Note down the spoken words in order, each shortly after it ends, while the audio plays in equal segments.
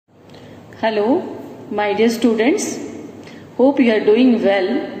Hello, my dear students. Hope you are doing well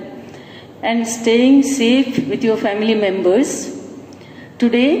and staying safe with your family members.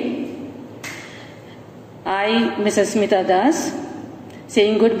 Today, I, Mrs. Smita Das,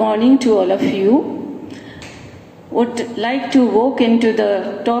 saying good morning to all of you, would like to walk into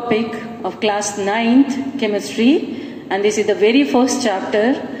the topic of class 9th chemistry, and this is the very first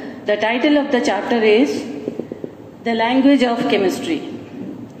chapter. The title of the chapter is The Language of Chemistry.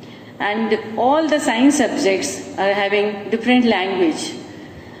 And all the science subjects are having different language,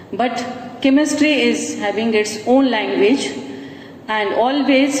 but chemistry is having its own language. And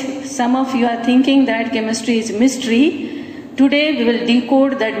always some of you are thinking that chemistry is mystery. Today we will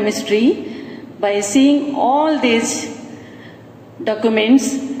decode that mystery by seeing all these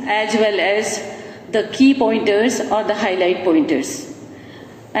documents as well as the key pointers or the highlight pointers.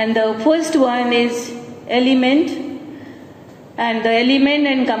 And the first one is element, and the element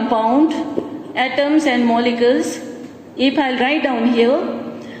and compound, atoms and molecules. If I'll write down here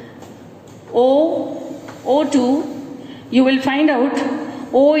O2, you will find out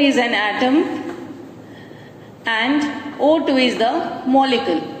O is an atom and O2 is the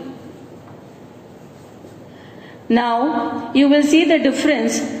molecule. Now you will see the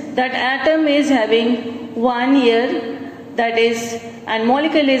difference that atom is having 1 here, that is, and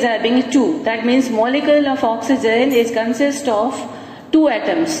molecule is having 2. That means molecule of oxygen is consist of 2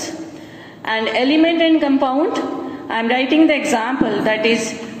 atoms. And element and compound, I am writing the example, that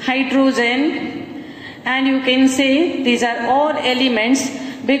is hydrogen, and you can say these are all elements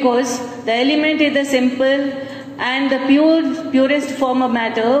because the element is the simple and the purest form of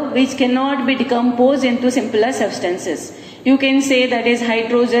matter which cannot be decomposed into simpler substances. You can say that is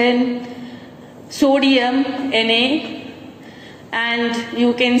hydrogen, sodium, Na, and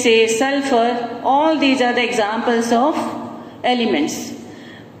you can say sulfur. All these are the examples of elements.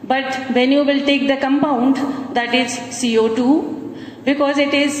 But when you will take the compound, that is CO2, because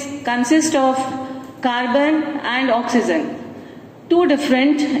it is consist of carbon and oxygen, 2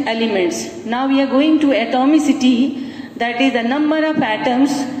 different elements. Now we are going to atomicity, that is the number of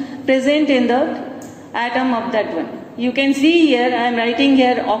atoms present in the atom of that one. You can see here, I am writing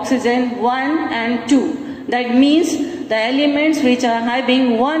here oxygen 1 and 2. That means the elements which are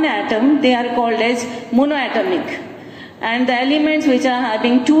having 1 atom, they are called as monoatomic. And the elements which are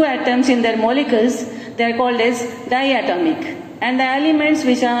having 2 atoms in their molecules, they are called as diatomic. And the elements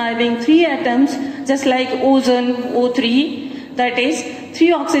which are having 3 atoms, just like ozone, O3, that is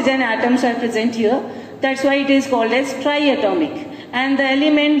 3 oxygen atoms are present here. That's why it is called as triatomic. And the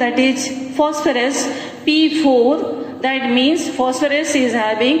element that is phosphorus, P4, that means phosphorus is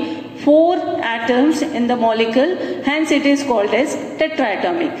having 4 atoms in the molecule, hence it is called as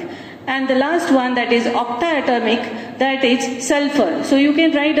tetraatomic. And the last one, that is octaatomic, that is sulfur. So you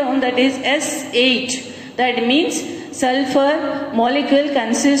can write down that is S8. That means sulfur molecule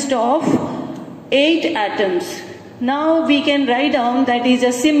consists of 8 atoms. Now we can write down that is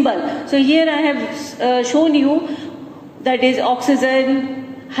a symbol. So here I have shown you that is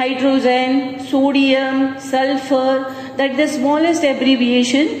oxygen, hydrogen, sodium, sulfur, that is the smallest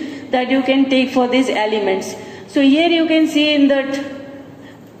abbreviation that you can take for these elements. So here you can see in that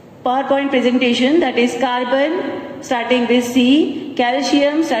PowerPoint presentation, that is carbon starting with C,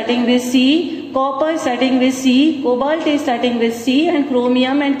 calcium starting with C, copper starting with C, cobalt is starting with C, and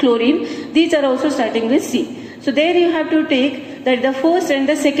chromium and chlorine, these are also starting with C. So there you have to take that the first and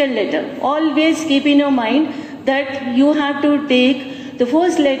the second letter. Always keep in your mind that you have to take the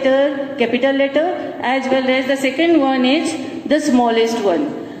first letter, capital letter, as well as the second one is the smallest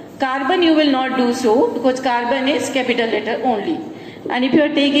one. Carbon you will not do so because carbon is capital letter only. And if you are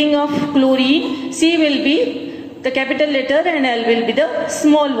taking of chlorine, C will be the capital letter and L will be the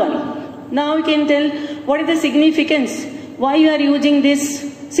small one. Now you can tell what is the significance, why you are using these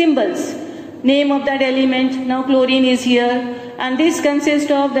symbols. Name of that element, now chlorine is here, and this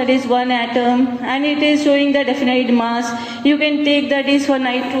consists of, that is 1 atom, and it is showing the definite mass. You can take that is for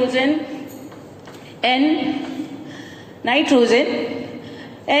nitrogen, N, nitrogen.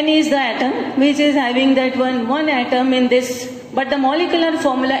 N is the atom which is having that one atom in this, but the molecular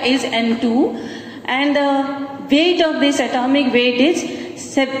formula is N2, and the weight of this atomic weight is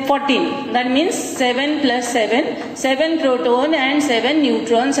 14. That means 7 plus 7, 7 proton and 7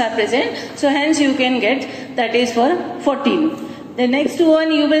 neutrons are present. So hence you can get that is for 14. The next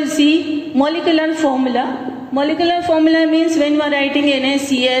one you will see molecular formula. Molecular formula means when you are writing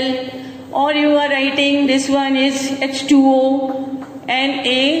NaCl or you are writing this one is H2O,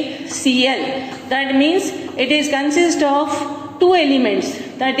 NaCl. That means it is consist of 2 elements,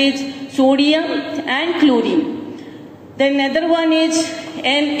 that is sodium and chlorine. Then another one is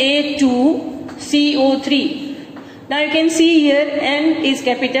Na2CO3. Now you can see here N is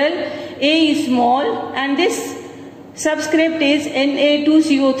capital, A is small, and this subscript is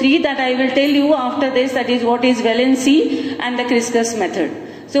Na2CO3 that I will tell you after this, that is what is valency and the Kriskos method.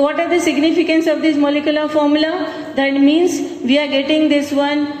 So what are the significance of this molecular formula? That means we are getting this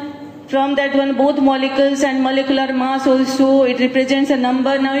one from that one, both molecules and molecular mass also. It represents a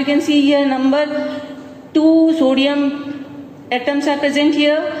number. Now you can see here number 2 sodium atoms are present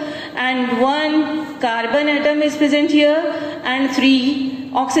here, and 1 carbon atom is present here, and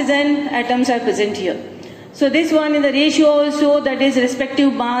 3 oxygen atoms are present here. So this one in the ratio also, that is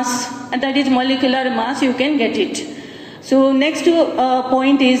respective mass, and that is molecular mass, you can get it. So next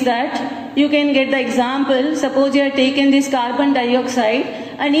point is that you can get the example. Suppose you have taken this carbon dioxide,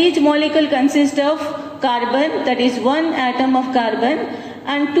 and each molecule consists of carbon, that is 1 atom of carbon,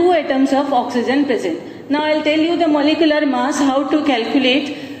 and 2 atoms of oxygen present. Now I will tell you the molecular mass, how to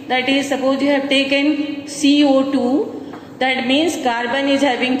calculate. That is, suppose you have taken CO2, that means carbon is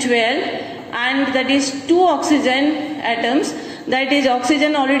having 12, and that is 2 oxygen atoms. That is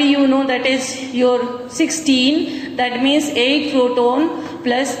oxygen, already you know, that is your 16, that means 8 proton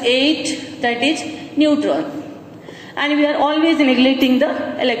plus 8, that is neutron. And we are always neglecting the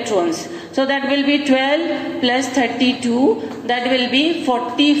electrons. So that will be 12 plus 32, that will be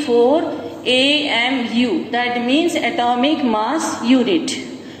 44 AMU. That means atomic mass unit.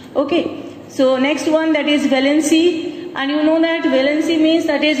 Okay. So next one, that is valency. And you know that valency means,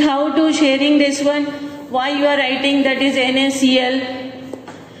 that is how to sharing this one. Why you are writing, that is NaCl.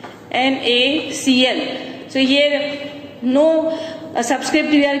 So here no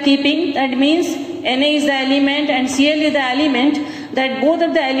subscript we are keeping. That means Na is the element and Cl is the element. That both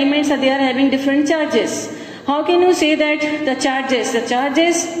of the elements they are having different charges. How can you say that the charges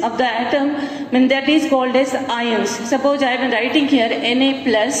of the atom, that is called as ions. Suppose I am writing here Na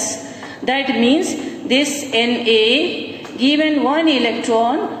plus. That means this Na given 1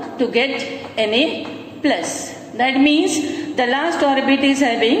 electron to get Na plus. That means the last orbit is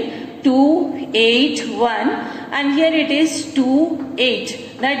having 2, 8, 1, and here it is 2,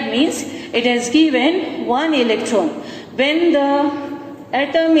 8. That means it has given 1 electron. When the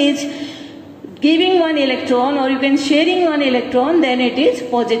atom is giving 1 electron, or you can sharing 1 electron, then it is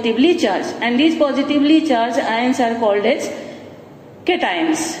positively charged. And these positively charged ions are called as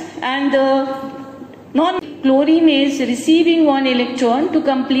cations. And the non-chlorine is receiving 1 electron to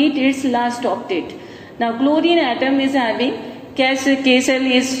complete its last octet. Now chlorine atom is having K cell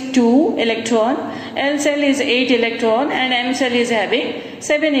is 2 electron, L cell is 8 electron, and M cell is having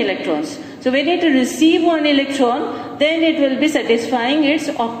 7 electrons. So when it receives 1 electron, then it will be satisfying its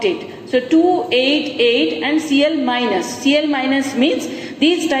octet. So 2, 8, 8 and Cl minus. Cl minus means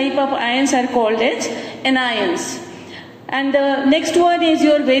these type of ions are called as anions. And the next one is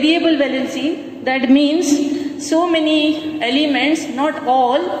your variable valency. That means so many elements, not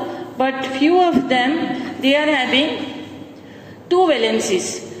all, but few of them, they are having 2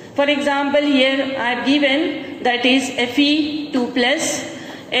 valencies. For example, here I have given, that is Fe2 plus,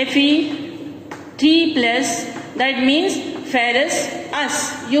 Fe3 plus, that means ferrous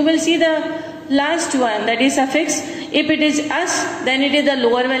us. You will see the last one, that is suffix. If it is us, then it is the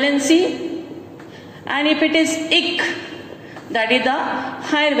lower valency, and if it is ik, that is the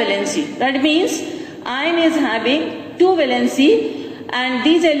higher valency. That means ion is having 2 valency, and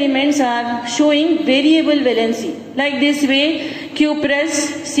these elements are showing variable valency. Like this way,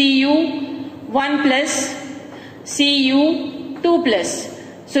 Cuprous Cu1 plus, Cu2 plus.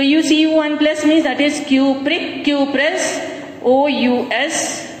 So you Cu1 plus means that is cuprous,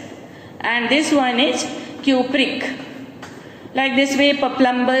 OUS, and this one is cupric. Like this way,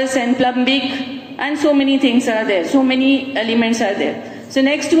 plumbous and plumbic, and so many things are there. So many elements are there. So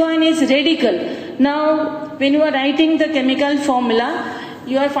next one is radical. Now, when you are writing the chemical formula,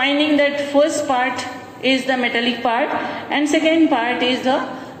 you are finding that first part is the metallic part and second part is the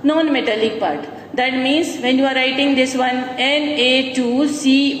non-metallic part. That means when you are writing this one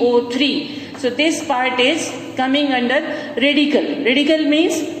Na2CO3, so this part is coming under radical. Radical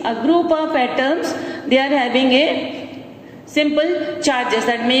means a group of atoms, they are having a simple charges,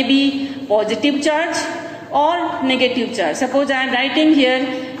 that may be positive charge or negative charge. Suppose I am writing here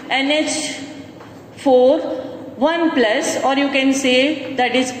NH4 1 plus, or you can say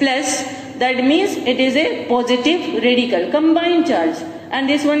that is plus. That means it is a positive radical, combined charge. And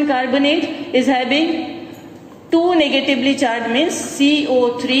this one carbonate is having 2 negatively charged, means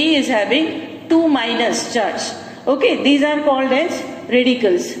CO3 is having 2 minus charge. Okay, these are called as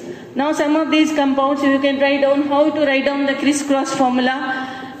radicals. Now some of these compounds you can write down, how to write down the criss-cross formula.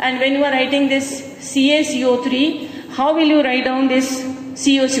 And when you are writing this CaCO3, how will you write down this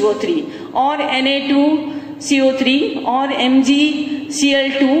COCO3 or Na2CO3 or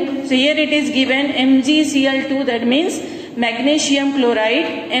MgCl2? So here it is given MgCl2, that means magnesium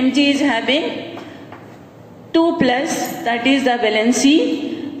chloride. Mg is having 2 plus, that is the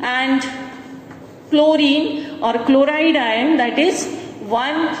valency, and chlorine or chloride ion, that is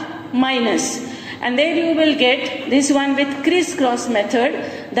 1 minus. And there you will get this one with crisscross method,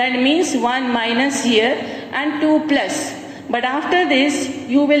 that means 1 minus here and 2 plus. But after this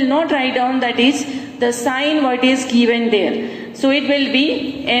you will not write down, that is the sign what is given there. So it will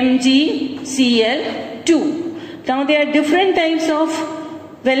be MgCl2. Now there are different types of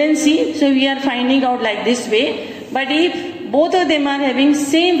valency, so we are finding out like this way. But if both of them are having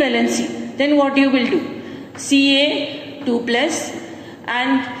same valency, then what you will do? Ca 2 plus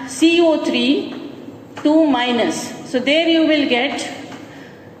and CO3 2 minus. So there you will get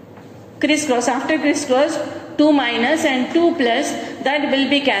crisscross. After crisscross, 2 minus and 2 plus, that will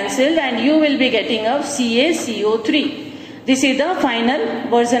be cancelled and you will be getting of CaCO3. This is the final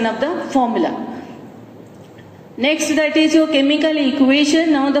version of the formula. Next, that is your chemical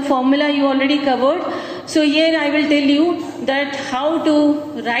equation. Now the formula you already covered. So here I will tell you that how to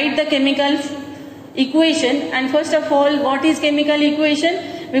write the chemical equation. And first of all, what is chemical equation?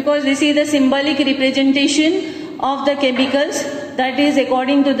 Because this is the symbolic representation of the chemicals, that is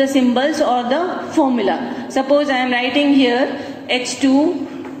according to the symbols or the formula. Suppose I am writing here H2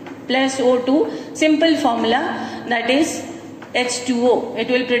 plus O2, simple formula, that is H2O. It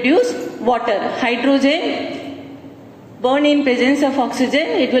will produce water. Hydrogen burn in presence of oxygen,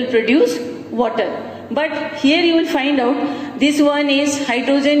 it will produce water. But here you will find out this one is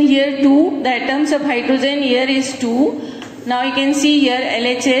hydrogen here 2, the atoms of hydrogen here is 2. Now you can see here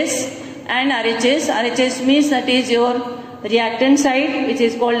LHS and RHS. RHS means that is your reactant side, which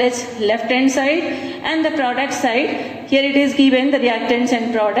is called as left hand side, and the product side. Here it is given the reactants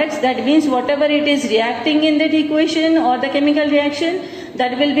and products. That means whatever it is reacting in that equation or the chemical reaction,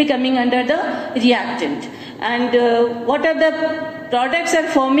 that will be coming under the reactant. And what are the products are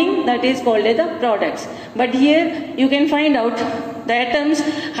forming, that is called as the products. But here you can find out the atoms,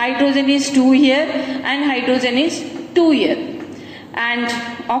 hydrogen is 2 here and hydrogen is 2 here. And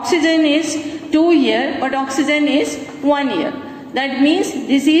oxygen is 2 here, but oxygen is 1 here. That means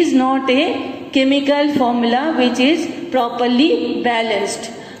this is not a chemical formula which is properly balanced.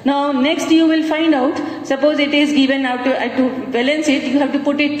 Now next you will find out, suppose it is given out to balance it, you have to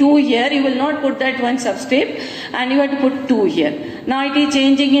put it 2 here, you will not put that one subscript and you have to put 2 here. Now it is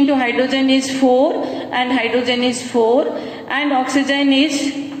changing into hydrogen is 4 and hydrogen is 4 and oxygen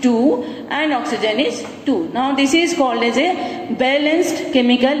is 2 and oxygen is 2. Now this is called as a balanced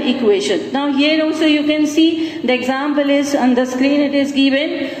chemical equation. Now here also you can see the example is on the screen, it is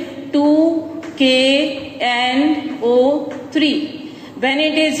given 2KNO3. When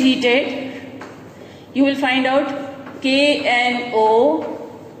it is heated, you will find out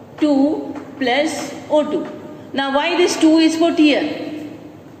KNO2 plus O2. Now why this 2 is put here?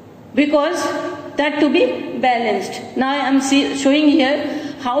 Because that to be balanced. Now I am showing here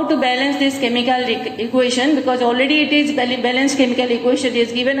how to balance this chemical equation, because already it is balanced chemical equation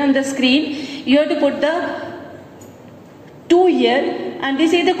is given on the screen. You have to put the 2 here and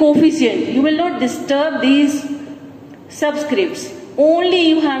this is the coefficient. You will not disturb these subscripts. Only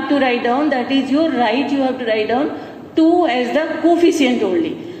you have to write down, that is your right, you have to write down 2 as the coefficient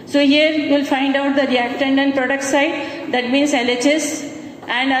only. So here you will find out the reactant and product side, that means LHS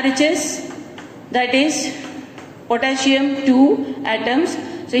and RHS, that is potassium 2 atoms.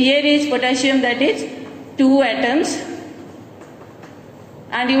 So here is potassium, that is 2 atoms,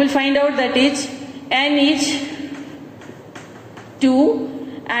 and you will find out that is NH2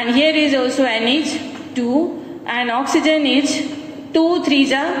 and here is also NH2 and oxygen is 2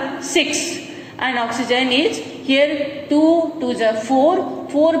 3s are 6 and oxygen is here 2 2s are 4,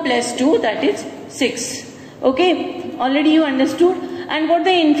 4 plus 2, that is 6. Okay, already you understood. And what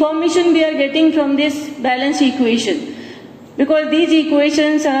the information we are getting from this balance equation? Because these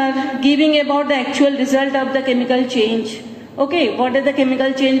equations are giving about the actual result of the chemical change. Okay, what is the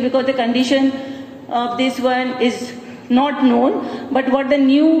chemical change? Because the condition of this one is not known, but what the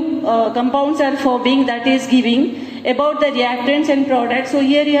new compounds are forming, that is giving about the reactants and products. So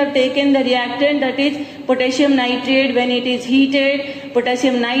here you have taken the reactant, that is potassium nitrate. When it is heated,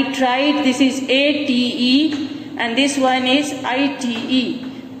 potassium nitrite, this is ATE and this one is ITE.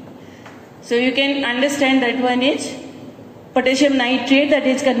 So you can understand that one is potassium nitrate, that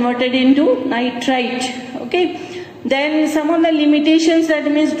is converted into nitrite. Okay. Then some of the limitations, that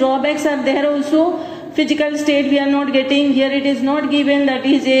means drawbacks are there also. Physical state we are not getting. Here it is not given, that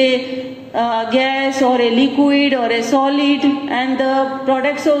is a gas or a liquid or a solid, and the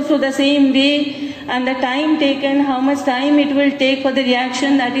products also the same way, and the time taken, how much time it will take for the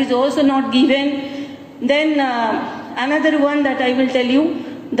reaction, that is also not given. Then another one that I will tell you,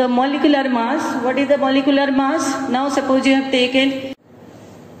 the molecular mass. What is the molecular mass? Now suppose you have taken,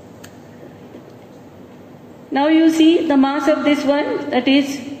 now you see the mass of this one, that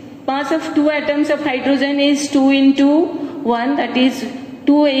is mass of 2 atoms of hydrogen is 2 into 1, that is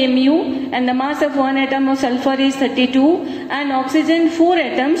 2 AMU, and the mass of 1 atom of sulfur is 32, and oxygen 4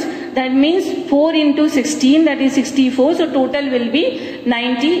 atoms, that means 4 into 16, that is 64, so total will be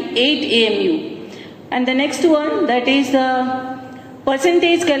 98 AMU. And the next one, that is the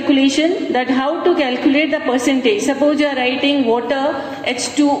percentage calculation, that how to calculate the percentage. Suppose you are writing water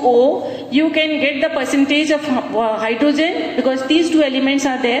H2O, you can get the percentage of hydrogen because these two elements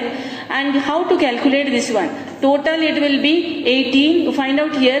are there, and how to calculate this one. Total it will be 18. To find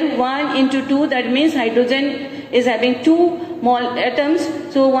out here 1 into 2, that means hydrogen is having 2 mole atoms,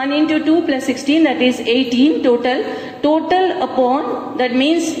 so 1 into 2 plus 16, that is 18 total. Total upon, that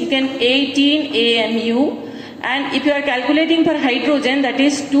means you can 18 AMU. And if you are calculating for hydrogen, that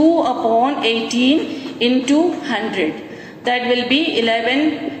is 2 upon 18 into 100. That will be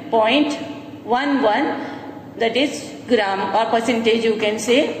 11.11, that is gram or percentage, you can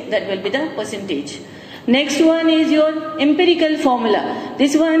say, that will be the percentage. Next one is your empirical formula.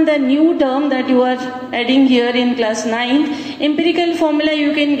 This one, the new term that you are adding here in class 9. Empirical formula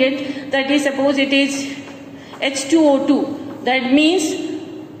you can get, that is, suppose it is H2O2. That means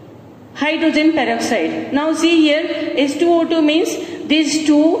hydrogen peroxide. Now see here, H2O2 means these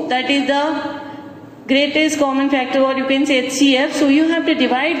two, that is the greatest common factor, or you can say HCF. So you have to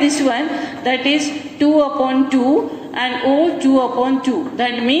divide this one, that is 2 upon 2 and O 2 upon 2.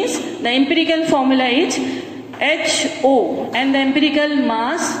 That means the empirical formula is HO, and the empirical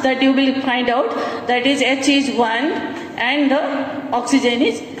mass that you will find out, that is H is 1 and the oxygen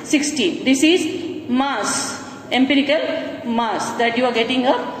is 16. This is mass, empirical mass, that you are getting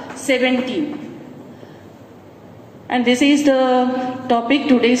a 17. And this is the topic,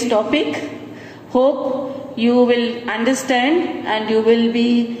 today's topic. Hope you will understand and you will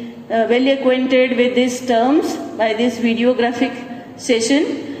be well acquainted with these terms by this videographic session,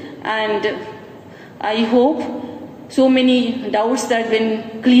 and I hope so many doubts that have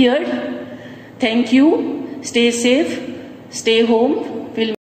been cleared. Thank you. Stay safe. Stay home.